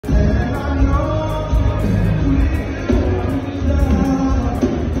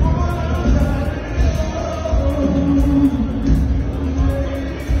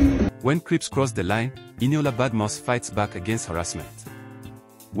When creeps cross the line, Eniola Badmus fights back against harassment.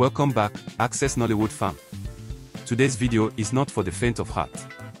 Welcome back, Access Nollywood fam. Today's video is not for the faint of heart.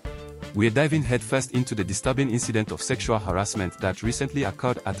 We are diving headfirst into the disturbing incident of sexual harassment that recently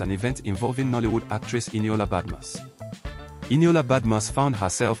occurred at an event involving Nollywood actress Eniola Badmus. Eniola Badmus found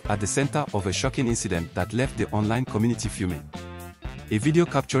herself at the center of a shocking incident that left the online community fuming. A video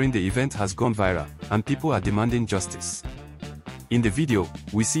capturing the event has gone viral, and people are demanding justice. In the video,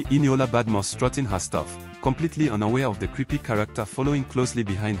 we see Eniola Badmus strutting her stuff, completely unaware of the creepy character following closely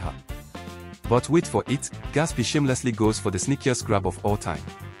behind her. But wait for it, Gatsby shamelessly goes for the sneakiest grab of all time.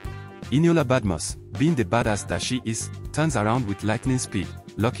 Eniola Badmus, being the badass that she is, turns around with lightning speed,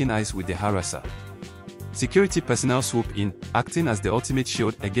 locking eyes with the harasser. Security personnel swoop in, acting as the ultimate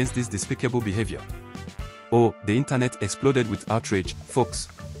shield against this despicable behavior. Oh, the internet exploded with outrage, folks.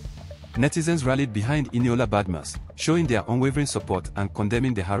 Netizens rallied behind Eniola Badmus, showing their unwavering support and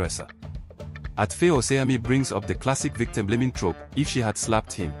condemning the harasser. Atfe Oseami brings up the classic victim-blaming trope: if she had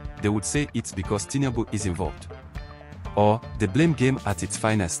slapped him, they would say it's because Tinubu is involved. Or, the blame game at its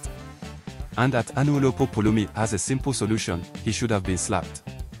finest. And at Anuolopo Polomi has a simple solution: he should have been slapped.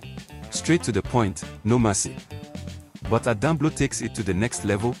 Straight to the point, no mercy. But Adamblo takes it to the next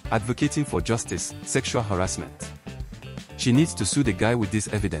level, advocating for justice, sexual harassment. She needs to sue the guy with this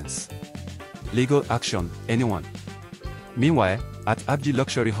evidence. Legal action, anyone. Meanwhile, at Abji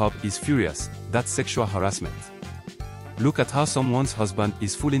Luxury Hub is furious, that's sexual harassment. Look at how someone's husband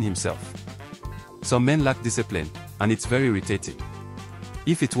is fooling himself. Some men lack discipline, and it's very irritating.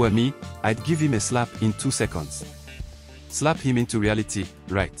 If it were me, I'd give him a slap in 2 seconds. Slap him into reality,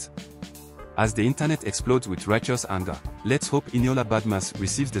 right? As the internet explodes with righteous anger, let's hope Eniola Badmus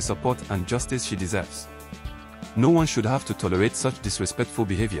receives the support and justice she deserves. No one should have to tolerate such disrespectful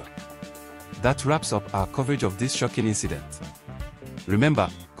behavior. That wraps up our coverage of this shocking incident. Remember,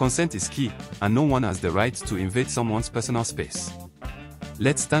 consent is key, and no one has the right to invade someone's personal space.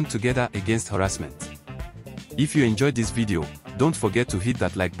 Let's stand together against harassment. If you enjoyed this video, don't forget to hit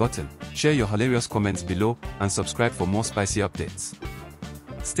that like button, share your hilarious comments below, and subscribe for more spicy updates.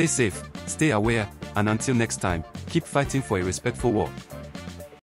 Stay safe, stay aware, and until next time, keep fighting for a respectful world.